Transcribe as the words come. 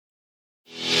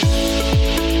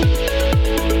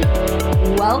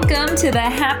Welcome to the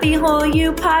Happy Whole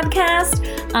You podcast.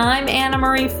 I'm Anna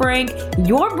Marie Frank,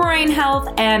 your brain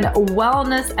health and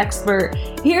wellness expert.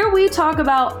 Here we talk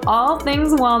about all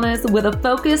things wellness with a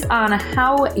focus on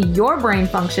how your brain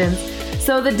functions.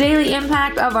 So the daily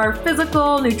impact of our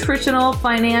physical, nutritional,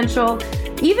 financial,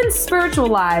 even spiritual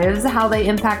lives, how they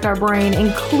impact our brain,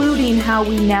 including how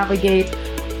we navigate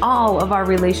all of our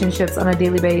relationships on a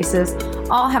daily basis,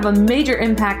 all have a major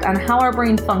impact on how our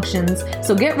brain functions.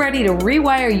 So get ready to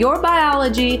rewire your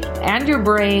biology and your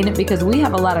brain because we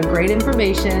have a lot of great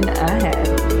information ahead.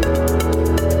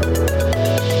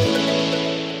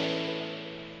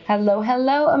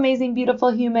 Hello, amazing,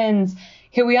 beautiful humans.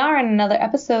 Here we are in another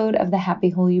episode of the Happy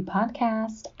Whole You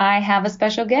podcast. I have a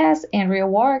special guest, Andrea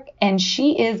Warwick, and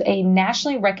she is a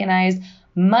nationally recognized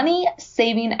money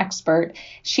saving expert.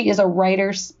 She is a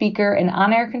writer, speaker, and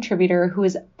on-air contributor who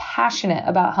is passionate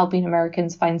about helping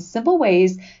Americans find simple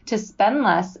ways to spend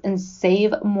less and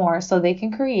save more so they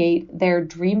can create their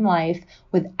dream life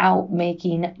without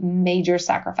making major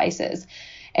sacrifices.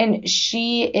 And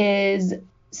she is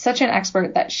such an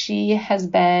expert that she has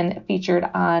been featured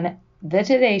on The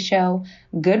Today Show,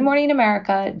 Good Morning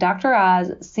America, Dr.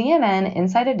 Oz, CNN,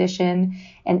 Inside Edition,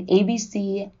 and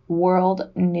ABC World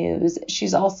News.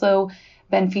 She's also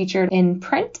been featured in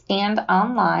print and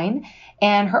online,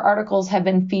 and her articles have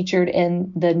been featured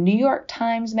in the New York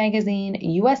Times Magazine,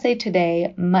 USA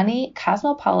Today, Money,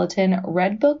 Cosmopolitan,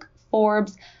 Redbook,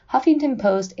 Forbes, Huffington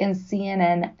Post, and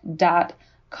CNN.com.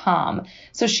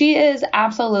 So she is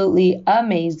absolutely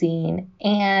amazing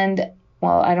and,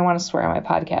 well, I don't want to swear on my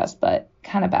podcast, but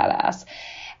kind of badass.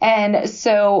 And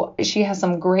so she has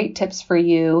some great tips for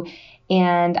you,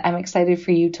 and I'm excited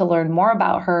for you to learn more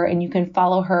about her. And you can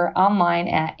follow her online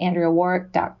at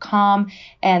andreawarwick.com,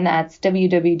 and that's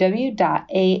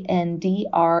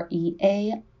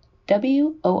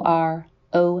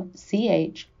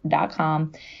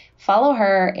www.andreawarwoch.com. Follow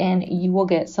her, and you will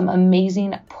get some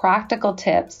amazing practical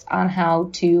tips on how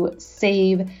to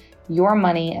save your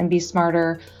money and be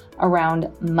smarter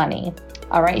around money.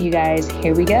 All right, you guys,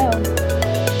 here we go.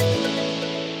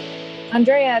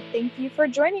 Andrea, thank you for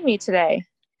joining me today.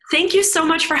 Thank you so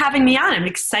much for having me on. I'm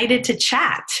excited to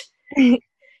chat.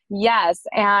 Yes,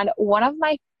 and one of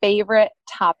my favorite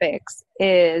topics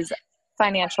is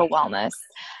financial wellness.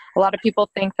 A lot of people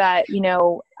think that,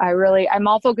 I'm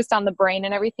all focused on the brain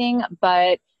and everything,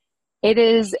 but it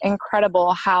is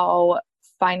incredible how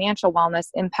financial wellness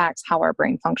impacts how our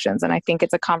brain functions. And I think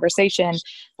it's a conversation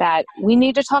that we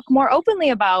need to talk more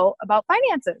openly about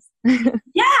finances.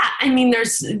 Yeah. I mean,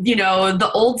 there's, the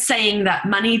old saying that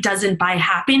money doesn't buy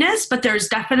happiness, but there's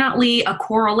definitely a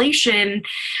correlation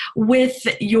with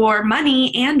your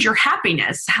money and your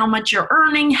happiness, how much you're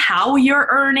earning, how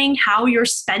you're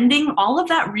spending. All of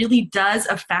that really does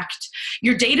affect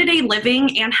your day-to-day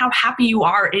living and how happy you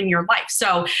are in your life.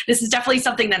 So this is definitely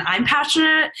something that I'm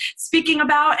passionate speaking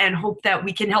about, and hope that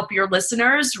we can help your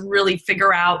listeners really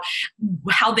figure out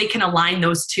how they can align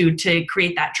those two to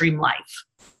create that dream life.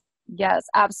 Yes,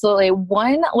 absolutely.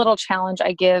 One little challenge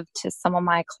I give to some of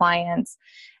my clients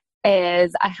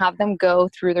is I have them go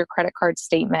through their credit card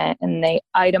statement and they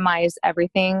itemize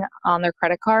everything on their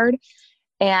credit card.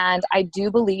 And I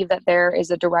do believe that there is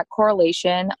a direct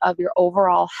correlation of your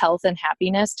overall health and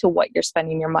happiness to what you're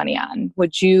spending your money on.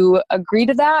 Would you agree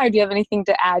to that, or do you have anything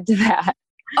to add to that?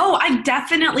 Oh, I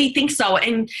definitely think so.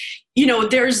 And,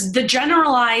 there's the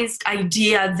generalized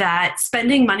idea that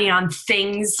spending money on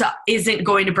things isn't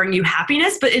going to bring you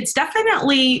happiness, but it's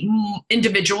definitely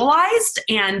individualized.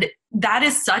 And that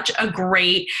is such a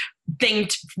great thing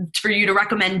for you to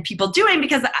recommend people doing,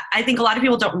 because I think a lot of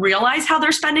people don't realize how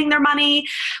they're spending their money.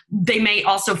 They may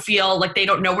also feel like they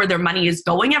don't know where their money is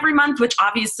going every month, which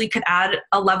obviously could add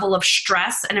a level of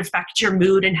stress and affect your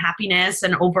mood and happiness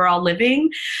and overall living.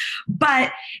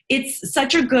 But it's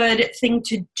such a good thing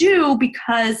to do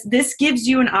because this gives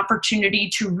you an opportunity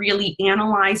to really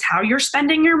analyze how you're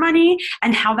spending your money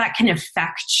and how that can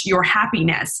affect your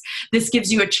happiness. This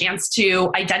gives you a chance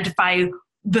to identify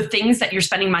the things that you're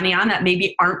spending money on that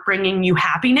maybe aren't bringing you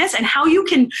happiness, and how you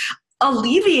can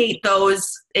alleviate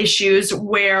those issues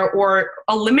or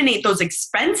eliminate those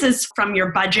expenses from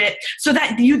your budget so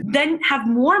that you then have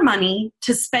more money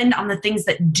to spend on the things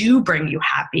that do bring you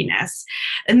happiness.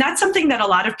 And that's something that a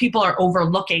lot of people are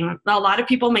overlooking. A lot of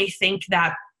people may think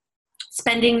that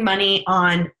spending money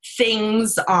on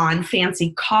things, on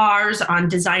fancy cars, on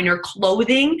designer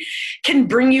clothing can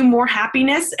bring you more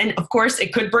happiness. And of course,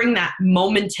 it could bring that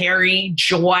momentary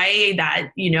joy, that,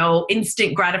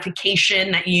 instant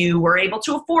gratification that you were able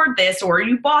to afford this, or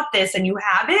you bought this and you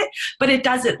have it, but it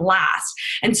doesn't last.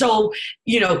 And so,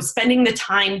 spending the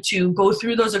time to go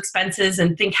through those expenses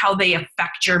and think how they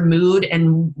affect your mood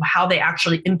and how they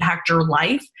actually impact your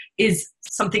life is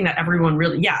something that everyone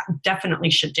really, definitely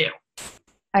should do.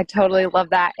 I totally love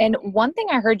that. And one thing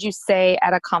I heard you say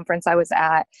at a conference I was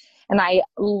at, and I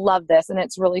love this, and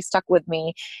it's really stuck with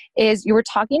me, is you were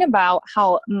talking about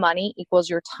how money equals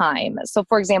your time. So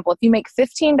for example, if you make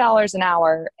 $15 an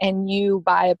hour and you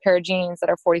buy a pair of jeans that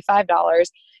are $45,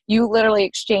 you literally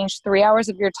exchange 3 hours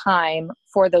of your time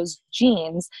for those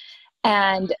jeans.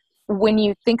 And when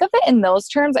you think of it in those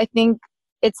terms, I think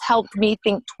it's helped me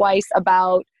think twice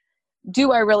about,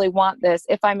 do I really want this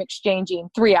if I'm exchanging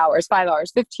 3 hours, 5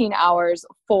 hours, 15 hours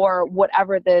for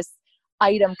whatever this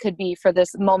item could be for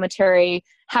this momentary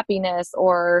happiness,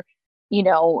 or,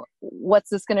 what's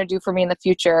this going to do for me in the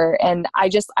future? And I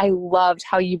loved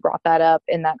how you brought that up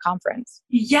in that conference.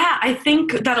 Yeah, I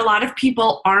think that a lot of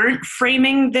people aren't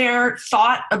framing their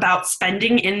thought about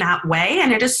spending in that way.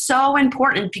 And it is so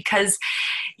important because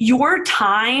your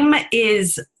time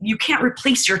you can't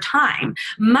replace your time.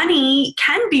 Money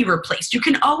can be replaced. You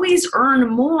can always earn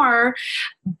more,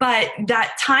 but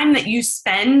that time that you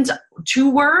spend to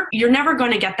work, you're never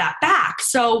going to get that back.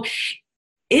 So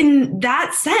in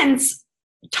that sense,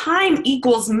 time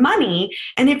equals money.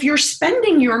 And if you're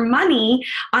spending your money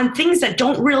on things that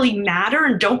don't really matter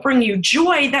and don't bring you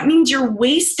joy, that means you're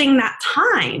wasting that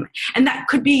time. And that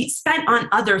could be spent on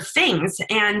other things.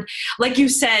 And like you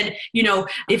said,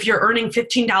 if you're earning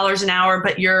 $15 an hour,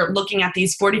 but you're looking at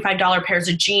these $45 pairs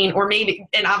of jeans, or maybe,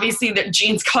 and obviously the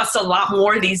jeans cost a lot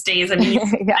more these days. I mean, you're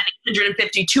spending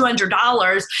 $150,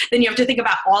 $200, then you have to think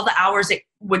about all the hours it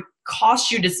would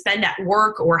cost you to spend at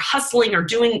work or hustling or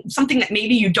doing something that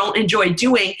maybe you don't enjoy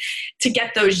doing to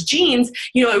get those jeans.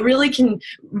 It really can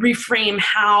reframe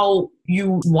how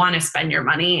you want to spend your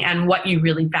money and what you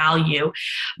really value.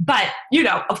 But,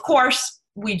 of course,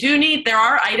 there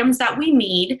are items that we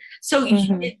need. So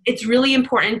it's really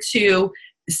important to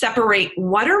separate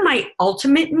what are my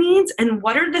ultimate needs and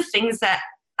what are the things that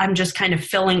I'm just kind of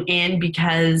filling in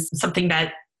because something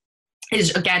that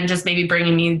is, again, just maybe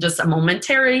bringing me just a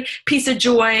momentary piece of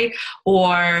joy,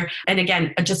 and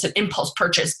again, just an impulse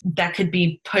purchase that could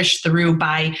be pushed through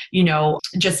by,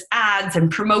 just ads and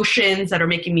promotions that are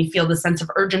making me feel the sense of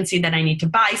urgency that I need to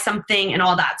buy something and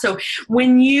all that. So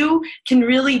when you can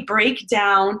really break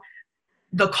down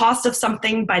the cost of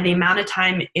something by the amount of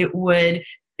time it would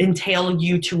entail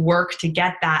you to work to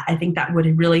get that, I think that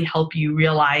would really help you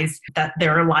realize that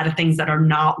there are a lot of things that are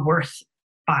not worth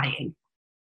buying.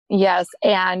 Yes.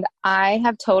 And I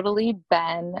have totally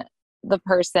been the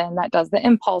person that does the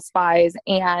impulse buys.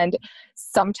 And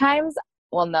sometimes,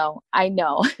 I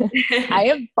know I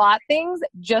have bought things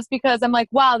just because I'm like,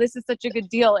 wow, this is such a good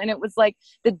deal. And it was like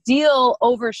the deal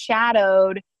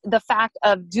overshadowed the fact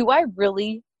of, do I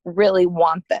really, really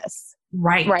want this?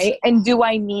 Right. And do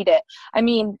I need it? I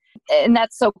mean, and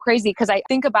that's so crazy because I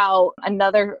think about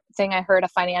another thing I heard a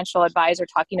financial advisor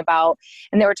talking about,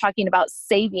 and they were talking about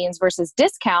savings versus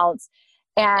discounts.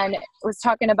 And it was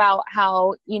talking about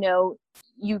how,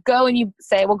 you go and you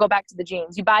say, we'll go back to the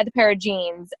jeans. You buy the pair of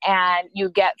jeans and you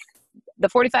get the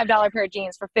 $45 pair of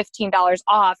jeans for $15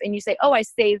 off. And you say, oh, I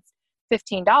saved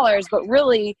 $15, but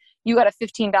really you got a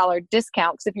 $15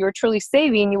 discount. Because if you were truly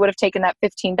saving, you would have taken that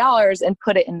 $15 and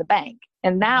put it in the bank.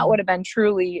 And that would have been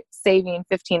truly saving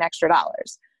 $15 extra.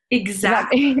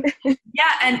 Exactly.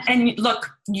 Yeah. And look,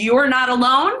 you're not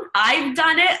alone. I've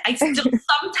done it. I still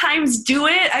sometimes do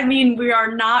it. I mean, we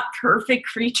are not perfect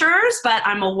creatures, but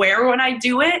I'm aware when I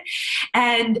do it.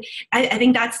 And I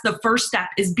think that's the first step,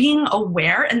 is being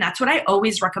aware. And that's what I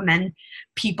always recommend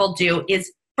people do,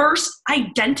 is first,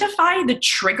 identify the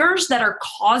triggers that are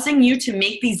causing you to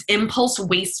make these impulse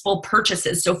wasteful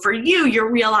purchases. So for you,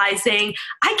 you're realizing,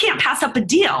 I can't pass up a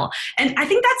deal. And I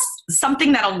think that's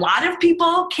something that a lot of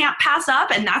people can't pass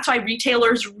up. And that's why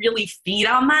retailers really feed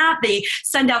on that. They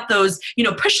send out those,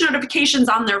 push notifications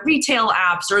on their retail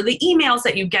apps, or the emails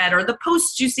that you get, or the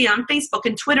posts you see on Facebook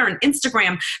and Twitter and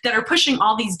Instagram that are pushing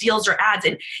all these deals or ads.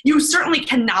 And you certainly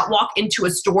cannot walk into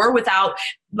a store without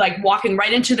walking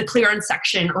right into the clearance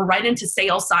section, or right into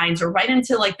sale signs, or right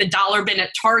into the dollar bin at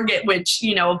Target, which,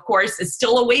 of course is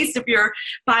still a waste if you're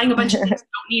buying a bunch of things you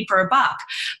don't need for $1.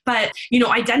 But,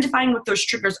 identifying what those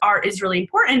triggers are is really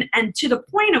important. And to the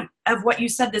point of what you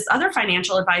said, this other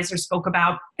financial advisor spoke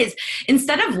about is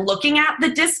instead of looking at the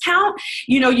discount,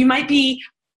 you might be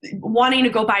wanting to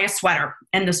go buy a sweater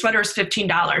and the sweater is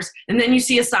 $15. And then you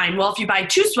see a sign, well, if you buy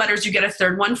 2 sweaters, you get a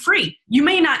third one free. You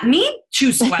may not need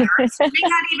 2 sweaters. You may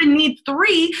not even need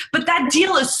 3, but that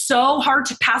deal is so hard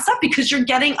to pass up because you're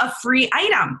getting a free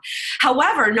item.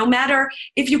 However, no matter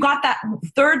if you got that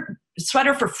third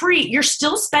sweater for free, you're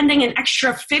still spending an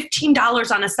extra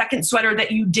 $15 on a second sweater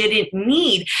that you didn't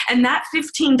need. And that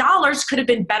 $15 could have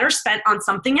been better spent on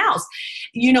something else.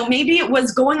 Maybe it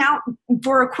was going out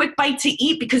for a quick bite to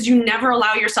eat because you never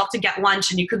allow yourself to get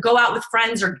lunch and you could go out with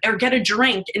friends or get a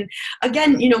drink. And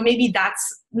again, maybe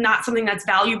that's not something that's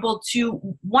valuable to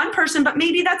one person, but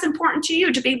maybe that's important to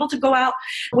you to be able to go out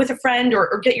with a friend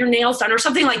or get your nails done or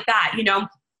something like that,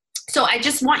 So I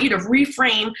just want you to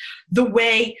reframe the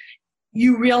way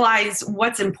you realize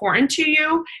what's important to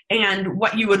you and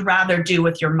what you would rather do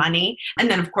with your money.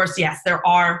 And then, of course, yes, there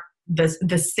are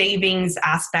the savings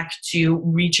aspect to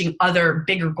reaching other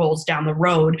bigger goals down the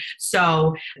road.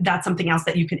 So that's something else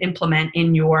that you can implement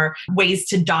in your ways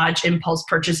to dodge impulse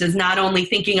purchases, not only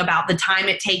thinking about the time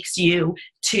it takes you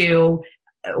to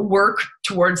work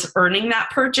towards earning that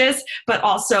purchase, but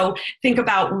also think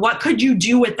about what could you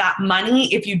do with that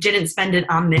money if you didn't spend it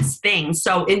on this thing.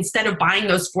 So instead of buying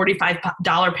those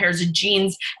 $45 pairs of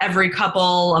jeans every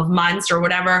couple of months or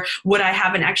whatever, would I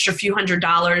have an extra few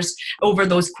 $100s over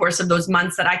those course of those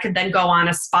months that I could then go on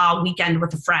a spa weekend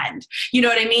with a friend? You know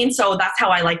what I mean? So that's how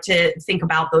I like to think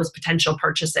about those potential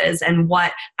purchases and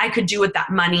what I could do with that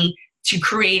money to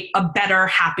create a better,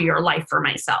 happier life for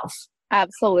myself.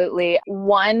 Absolutely.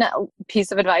 One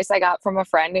piece of advice I got from a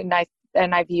friend,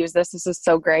 and I've used this is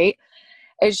so great,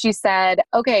 is she said,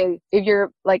 okay, if you're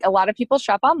like, a lot of people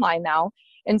shop online now.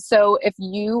 And so if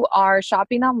you are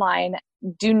shopping online,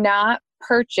 do not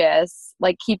purchase,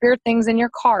 keep your things in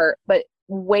your cart, but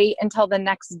wait until the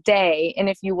next day. And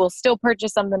if you will still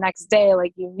purchase them the next day,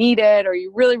 like you need it or you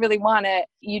really, really want it,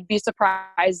 you'd be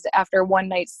surprised after one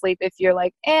night's sleep if you're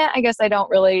like, I guess I don't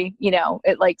really,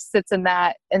 it sits in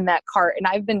that cart. And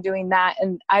I've been doing that.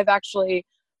 And I've actually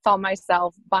found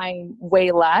myself buying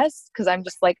way less because I'm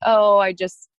just like,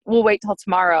 we'll wait till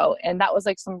tomorrow. And that was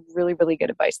some really, really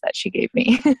good advice that she gave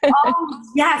me. Oh,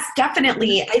 yes,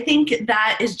 definitely. I think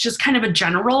that is just kind of a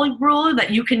general rule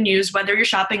that you can use whether you're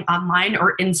shopping online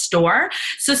or in store.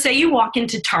 So say you walk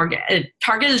into Target.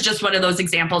 Target is just one of those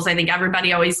examples. I think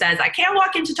everybody always says, I can't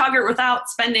walk into Target without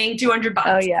spending $200.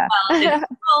 Oh, yeah. Well, it's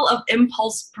full of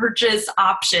impulse purchase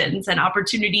options and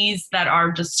opportunities that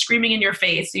are just screaming in your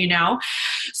face,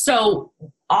 So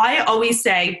I always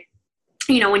say,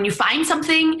 when you find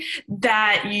something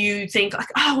that you think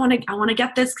I want to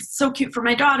get this, it's so cute for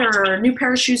my daughter, or a new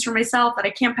pair of shoes for myself that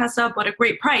I can't pass up, what a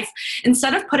great price.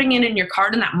 Instead of putting it in your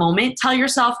cart in that moment, tell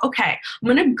yourself, okay,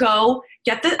 I'm going to go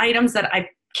get the items that I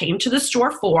came to the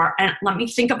store for, and let me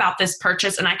think about this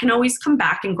purchase, and I can always come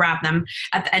back and grab them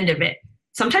at the end of it.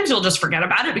 Sometimes you'll just forget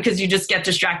about it because you just get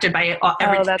distracted by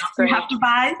everything else you have to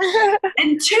buy.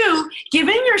 And 2,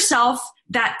 giving yourself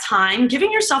that time,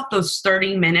 giving yourself those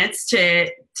 30 minutes to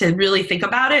really think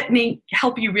about it may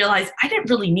help you realize I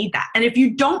didn't really need that. And if you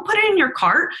don't put it in your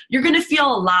cart, you're going to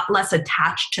feel a lot less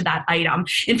attached to that item.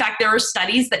 In fact, there are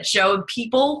studies that show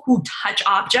people who touch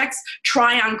objects,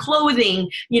 try on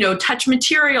clothing, touch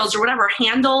materials or whatever,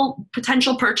 handle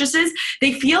potential purchases,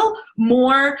 they feel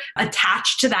more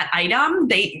attached to that item.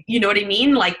 They, you know what I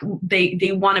mean?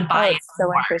 They want to buy it.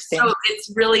 So interesting. So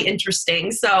it's really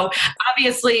interesting. So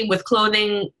obviously with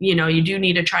clothing, you do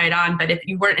need to try it on, but if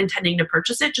you weren't intending to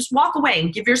purchase it, just walk away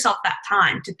and give yourself that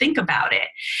time to think about it.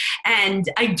 And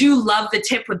I do love the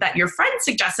tip that your friend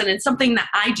suggested, and something that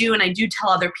I do and I do tell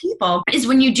other people is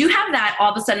when you do have that,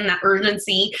 all of a sudden, that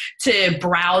urgency to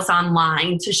browse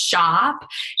online, to shop,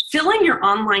 filling your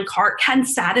online cart can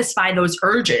satisfy those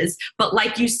urges. But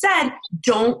like you said,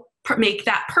 don't make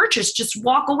that purchase. Just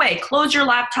walk away, close your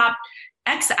laptop,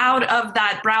 X out of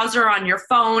that browser on your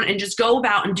phone, and just go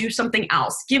about and do something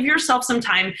else. Give yourself some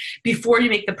time before you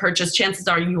make the purchase. Chances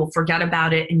are you will forget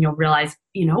about it and you'll realize,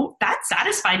 that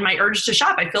satisfied my urge to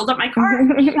shop. I filled up my cart,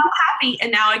 I'm happy,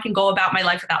 and now I can go about my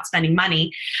life without spending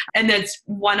money. And that's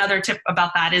one other tip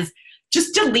about that is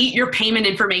just delete your payment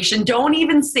information. Don't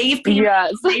even save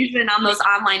payment information on those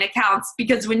online accounts,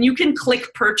 because when you can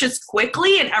click purchase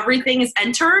quickly and everything is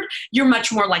entered, you're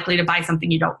much more likely to buy something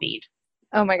you don't need.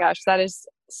 Oh my gosh, that is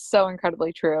so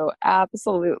incredibly true.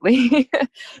 Absolutely.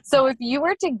 So if you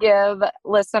were to give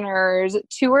listeners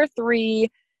 2 or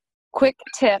 3 quick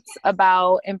tips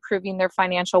about improving their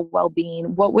financial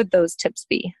well-being, what would those tips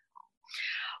be?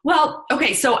 Well,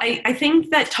 okay, so I think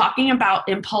that talking about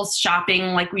impulse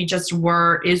shopping like we just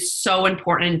were is so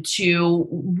important to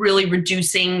really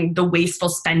reducing the wasteful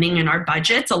spending in our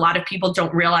budgets. A lot of people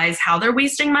don't realize how they're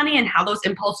wasting money and how those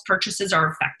impulse purchases are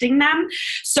affecting them.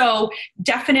 So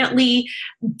definitely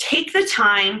take the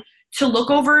time to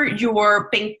look over your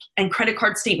bank and credit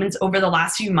card statements over the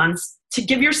last few months to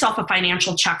give yourself a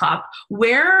financial checkup.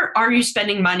 Where are you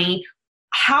spending money?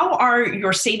 How are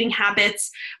your saving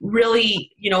habits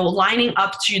really, lining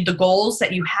up to the goals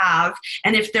that you have?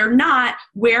 And if they're not,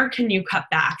 where can you cut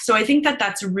back? So I think that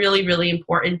that's really, really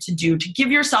important to do, to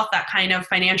give yourself that kind of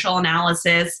financial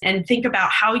analysis and think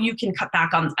about how you can cut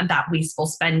back on that wasteful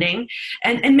spending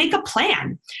and make a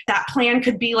plan. That plan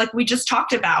could be like we just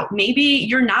talked about. Maybe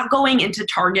you're not going into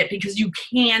Target because you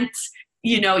can't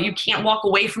walk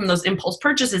away from those impulse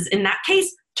purchases. In that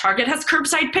case, Target has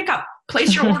curbside pickup.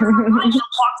 Place your order online and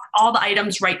walk all the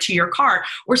items right to your cart,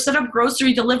 or set up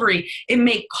grocery delivery. It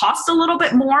may cost a little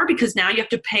bit more because now you have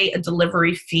to pay a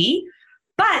delivery fee,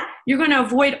 but you're going to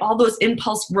avoid all those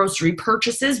impulse grocery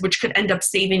purchases, which could end up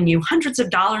saving you hundreds of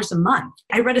dollars a month.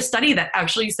 I read a study that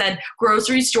actually said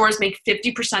grocery stores make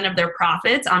 50% of their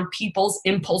profits on people's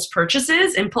impulse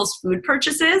food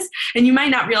purchases. And you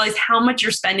might not realize how much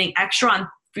you're spending extra on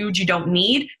food you don't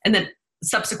need, and then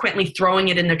subsequently throwing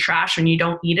it in the trash when you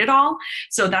don't eat it all.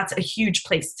 So that's a huge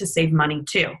place to save money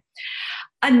too.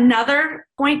 Another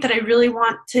point that I really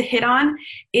want to hit on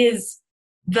is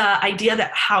the idea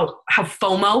that how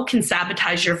FOMO can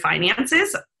sabotage your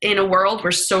finances. In a world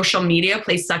where social media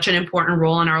plays such an important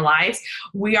role in our lives,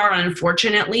 we are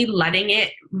unfortunately letting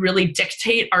it really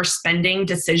dictate our spending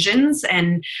decisions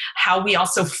and how we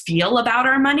also feel about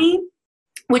our money,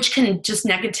 which can just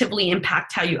negatively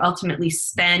impact how you ultimately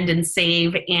spend and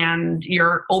save and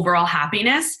your overall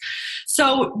happiness.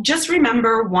 So just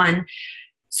remember, one,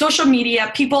 social media,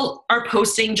 people are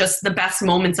posting just the best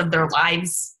moments of their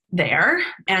lives there.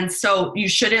 And so you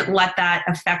shouldn't let that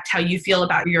affect how you feel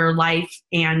about your life,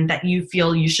 and that you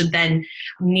feel you should then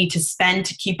need to spend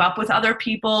to keep up with other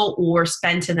people or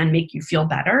spend to then make you feel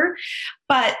better.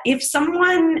 But if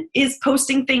someone is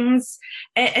posting things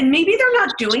and maybe they're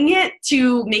not doing it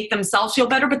to make themselves feel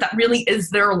better, but that really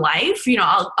is their life.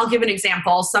 I'll give an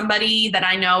example. Somebody that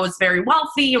I know is very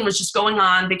wealthy and was just going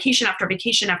on vacation after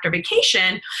vacation after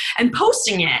vacation and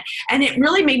posting it. And it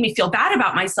really made me feel bad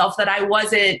about myself that I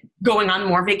wasn't going on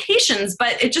more vacations,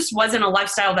 but it just wasn't a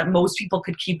lifestyle that most people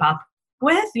could keep up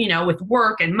with, with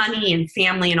work and money and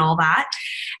family and all that.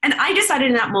 And I decided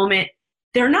in that moment,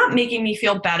 they're not making me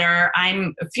feel better.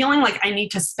 I'm feeling like I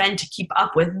need to spend to keep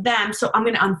up with them, so I'm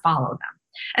going to unfollow them.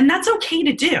 And that's okay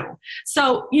to do.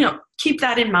 So, keep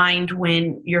that in mind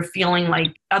when you're feeling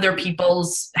like other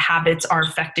people's habits are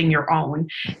affecting your own.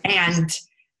 And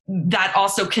that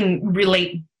also can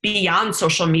relate beyond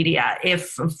social media.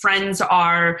 If friends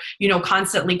are,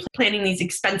 constantly planning these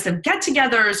expensive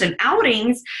get-togethers and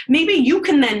outings, maybe you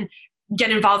can then get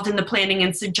involved in the planning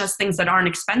and suggest things that aren't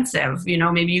expensive.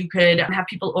 Maybe you could have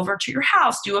people over to your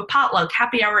house, do a potluck,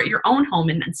 happy hour at your own home,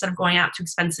 and instead of going out to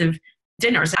expensive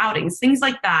dinners, outings, things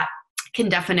like that can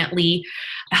definitely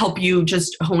help you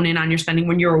just hone in on your spending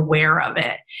when you're aware of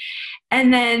it.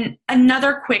 And then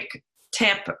another quick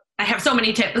tip, I have so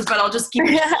many tips, but I'll just keep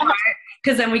it short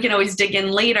because then we can always dig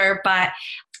in later, but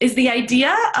is the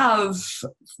idea of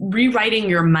rewriting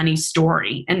your money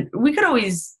story. And we could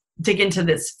always dig into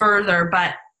this further,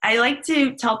 but I like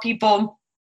to tell people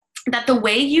that the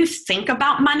way you think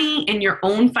about money in your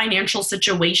own financial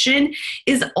situation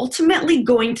is ultimately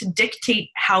going to dictate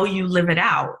how you live it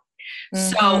out.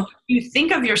 Mm-hmm. So you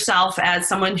think of yourself as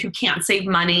someone who can't save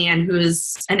money and who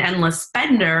is an endless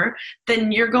spender,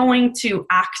 then you're going to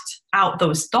act out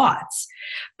those thoughts.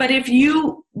 But if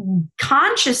you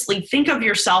consciously think of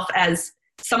yourself as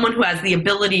someone who has the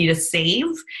ability to save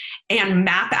and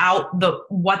map out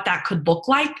what that could look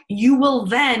like, you will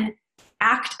then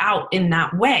act out in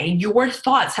that way. Your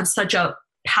thoughts have such a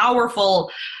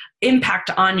powerful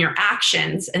impact on your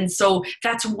actions. And so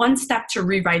that's one step to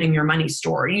rewriting your money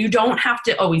story. You don't have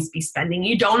to always be spending.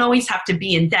 You don't always have to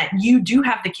be in debt. You do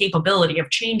have the capability of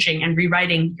changing and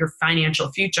rewriting your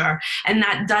financial future. And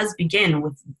that does begin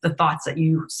with the thoughts that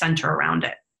you center around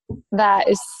it. That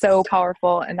is so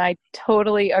powerful. And I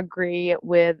totally agree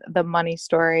with the money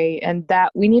story, and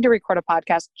that we need to record a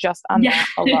podcast just on that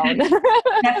alone.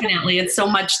 Definitely. It's so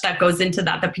much that goes into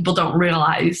that people don't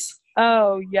realize.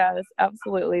 Oh, yes,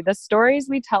 absolutely. The stories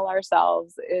we tell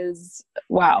ourselves is,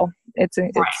 wow, it's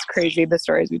crazy, the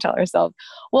stories we tell ourselves.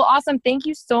 Well, awesome. Thank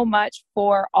you so much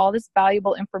for all this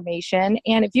valuable information.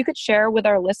 And if you could share with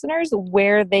our listeners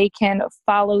where they can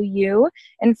follow you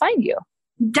and find you.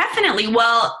 Definitely.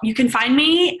 Well, you can find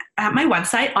me at my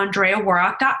website,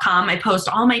 andreawarrock.com. I post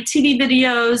all my TV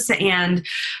videos and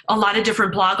a lot of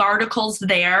different blog articles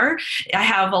there. I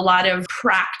have a lot of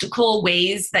practical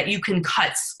ways that you can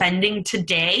cut spending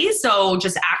today. So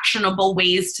just actionable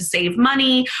ways to save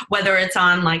money, whether it's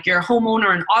on like your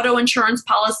homeowner and auto insurance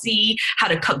policy, how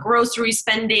to cut grocery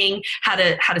spending, how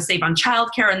to save on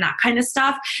childcare and that kind of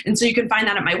stuff. And so you can find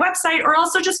that at my website, or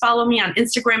also just follow me on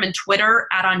Instagram and Twitter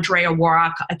at Andrea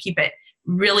Warrock. I keep it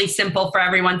really simple for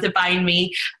everyone to find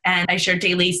me. And I share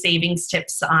daily savings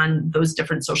tips on those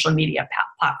different social media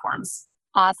platforms.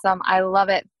 Awesome. I love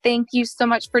it. Thank you so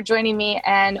much for joining me.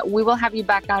 And we will have you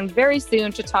back on very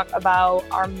soon to talk about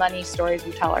our money stories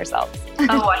we tell ourselves.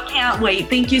 Oh, I can't wait.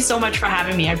 Thank you so much for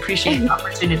having me. I appreciate the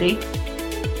opportunity.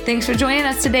 Thanks for joining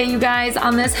us today, you guys,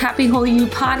 on this Happy Whole You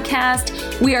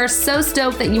podcast. We are so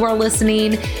stoked that you are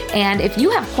listening. And if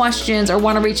you have questions or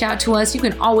want to reach out to us, you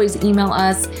can always email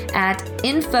us at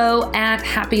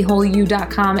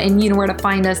info@happywholeyou.com. And you know where to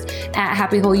find us at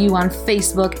Happy Whole You on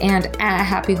Facebook and at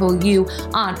Happy Whole You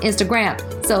on Instagram.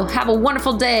 So have a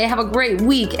wonderful day. Have a great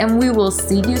week, and we will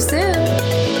see you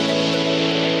soon.